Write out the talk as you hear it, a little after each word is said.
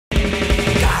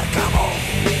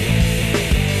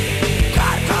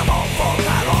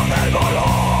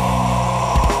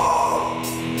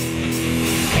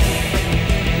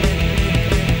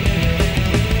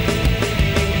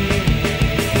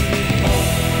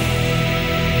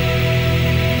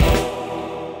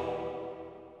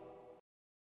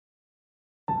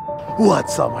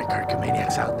What's up, my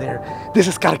Karcamaniacs out there? This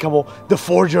is Karcamo, the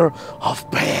forger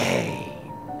of pain.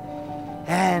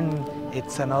 And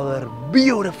it's another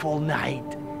beautiful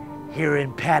night here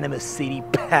in Panama City,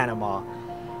 Panama.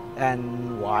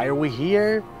 And why are we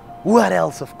here? What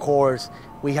else, of course?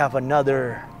 We have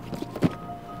another,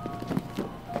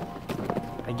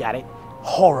 I got it,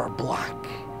 horror block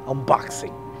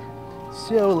unboxing.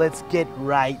 So let's get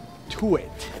right to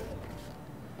it.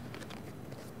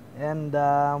 And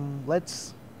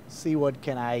let's see what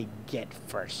can I get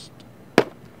first.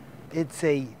 It's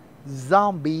a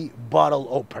zombie bottle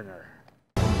opener.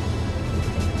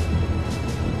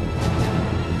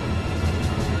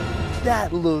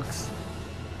 That looks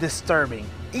disturbing,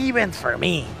 even for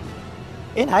me.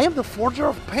 And I am the forger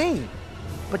of pain.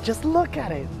 But just look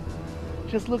at it.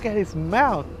 Just look at his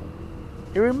mouth.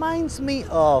 It reminds me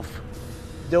of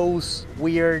those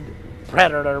weird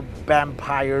predator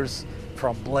vampires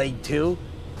from Blade 2.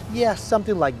 Yeah,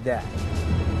 something like that.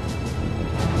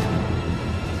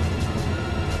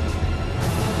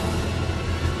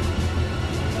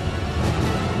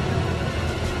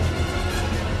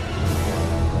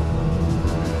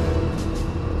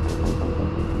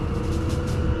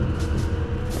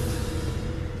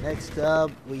 Next up,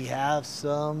 we have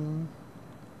some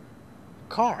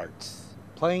cards.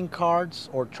 Playing cards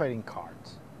or trading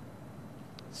cards.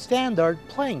 Standard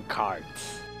playing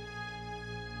cards.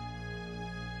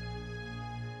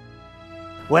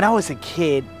 When I was a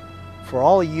kid, for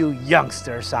all you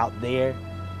youngsters out there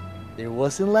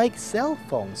wasn't like cell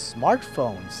phones,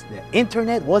 smartphones. The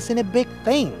internet wasn't a big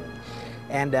thing.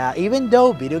 And even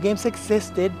though video games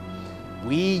existed,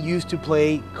 we used to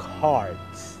play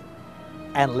cards.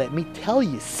 And let me tell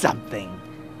you something.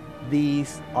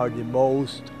 These are the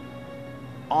most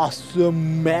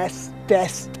awesomest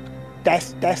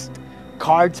test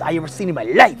cards I ever seen in my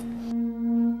life.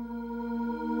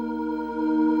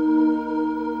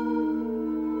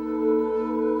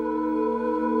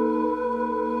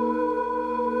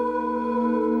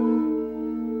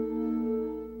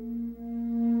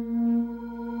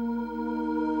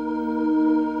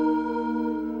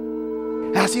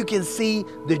 As you can see,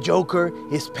 the Joker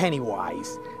is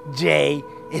Pennywise. J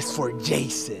is for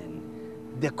Jason.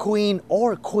 The Queen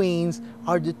or Queens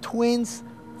are the twins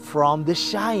from The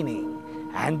Shining.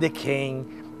 And the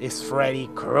King is Freddy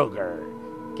Krueger.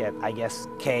 I guess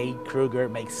K, Krueger,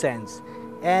 makes sense.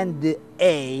 And the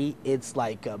A, it's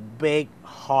like a big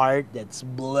heart that's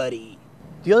bloody.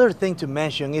 The other thing to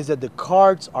mention is that the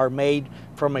cards are made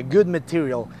from a good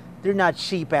material. They're not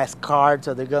cheap ass cards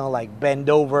so they're gonna like bend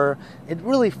over. It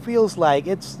really feels like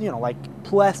it's, you know, like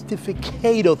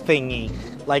plastificado thingy.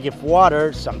 Like if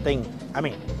water, something, I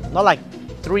mean, not like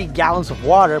 3 gallons of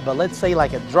water, but let's say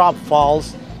like a drop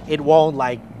falls, it won't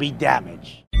like be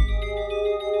damaged.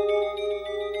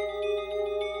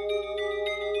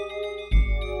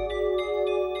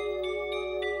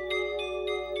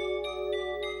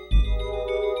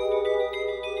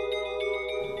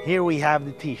 Here we have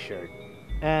the t-shirt.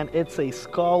 And it's a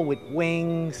skull with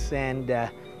wings, and I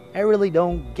really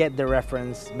don't get the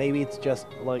reference. Maybe it's just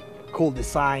like a cool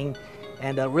design,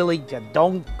 and really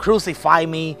don't crucify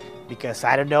me because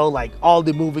I don't know like all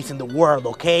the movies in the world,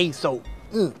 okay? So,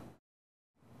 it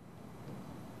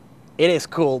is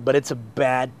cool, but it's a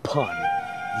bad pun.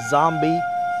 Zombie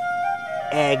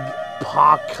egg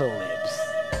apocalypse.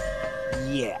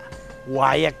 Yeah,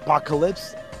 why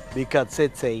apocalypse? Because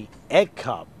it's a egg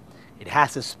cup. It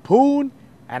has a spoon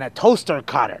and a toaster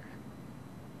cutter.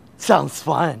 Sounds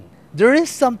fun. There is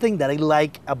something that I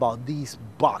like about these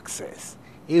boxes,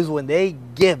 is when they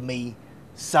give me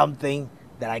something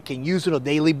that I can use on a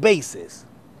daily basis.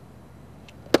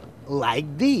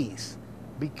 Like these.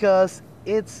 Because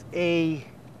it's a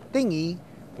thingy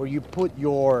where you put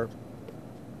your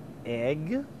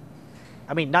egg.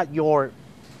 I mean, not your,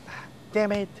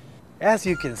 damn it. As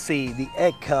you can see, the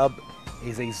egg cup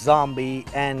is a zombie,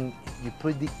 and you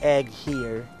put the egg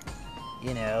here,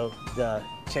 you know, the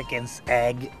chicken's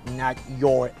egg, not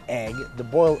your egg, the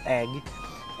boiled egg,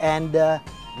 and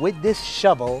with this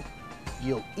shovel,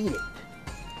 you'll eat it.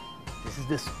 This is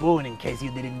the spoon in case you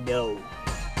didn't know.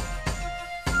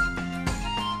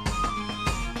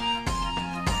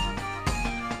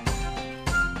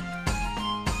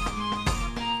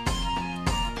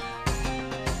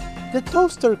 The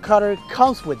toaster cutter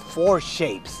comes with 4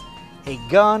 shapes: a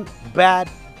gun, bat,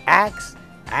 axe,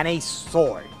 and a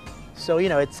sword. So, you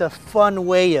know, it's a fun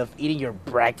way of eating your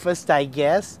breakfast, I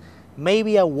guess.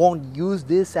 Maybe I won't use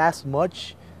this as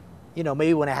much, you know,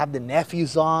 maybe when I have the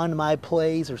nephews on my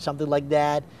place or something like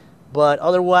that. But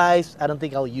otherwise, I don't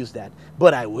think I'll use that.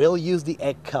 But I will use the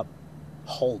egg cup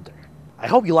holder. I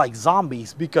hope you like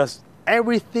zombies, because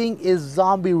everything is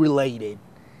zombie related.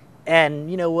 And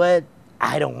you know what?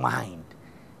 I don't mind.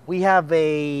 We have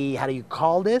a, how do you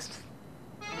call this?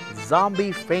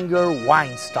 Zombie finger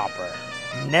wine stopper.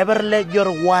 Never let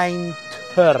your wine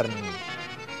turn.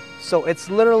 So it's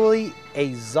literally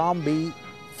a zombie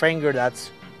finger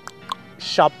that's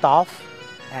chopped off,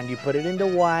 and you put it in the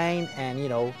wine, and you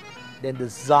know, then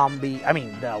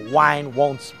the wine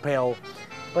won't spill.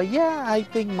 But yeah, I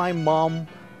think my mom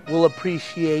will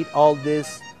appreciate all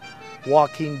this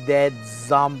Walking Dead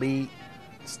zombie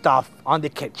stuff on the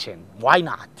kitchen. Why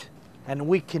not? And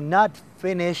we cannot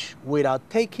finish without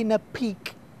taking a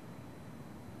peek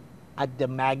at the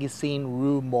magazine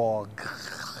rumor.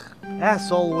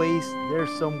 As always,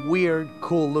 there's some weird,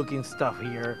 cool looking stuff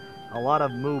here. A lot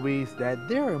of movies that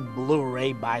they're in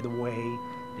Blu-ray, by the way,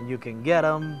 and you can get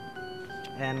them.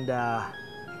 And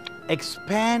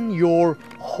expand your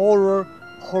horror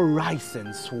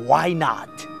horizons. Why not?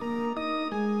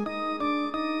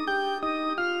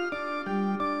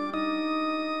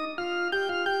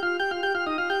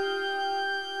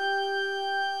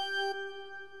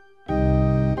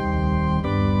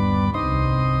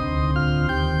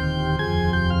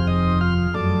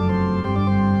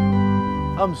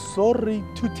 I'm sorry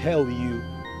to tell you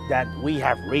that we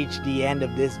have reached the end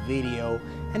of this video,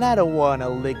 and I don't want to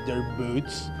lick their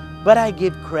boots, but I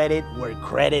give credit where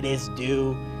credit is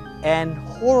due, and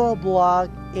Horror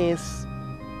Blog is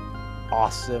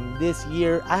awesome. This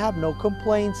year I have no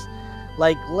complaints.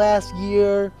 Like last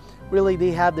year, really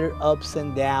they have their ups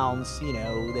and downs, you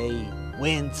know, they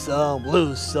win some,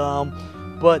 lose some,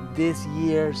 but this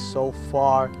year so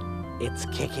far it's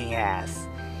kicking ass.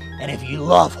 And if you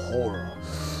love horror,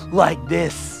 like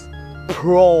this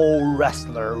pro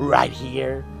wrestler right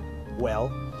here, well,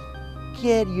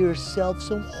 get yourself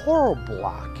some Horror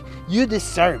Block. You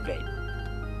deserve it.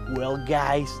 Well,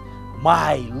 guys,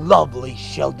 my lovely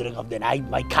children of the night,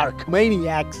 my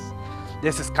Karcamaniacs,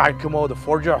 this is Karcamo, the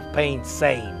Forger of Pain,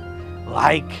 saying,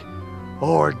 like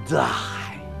or die.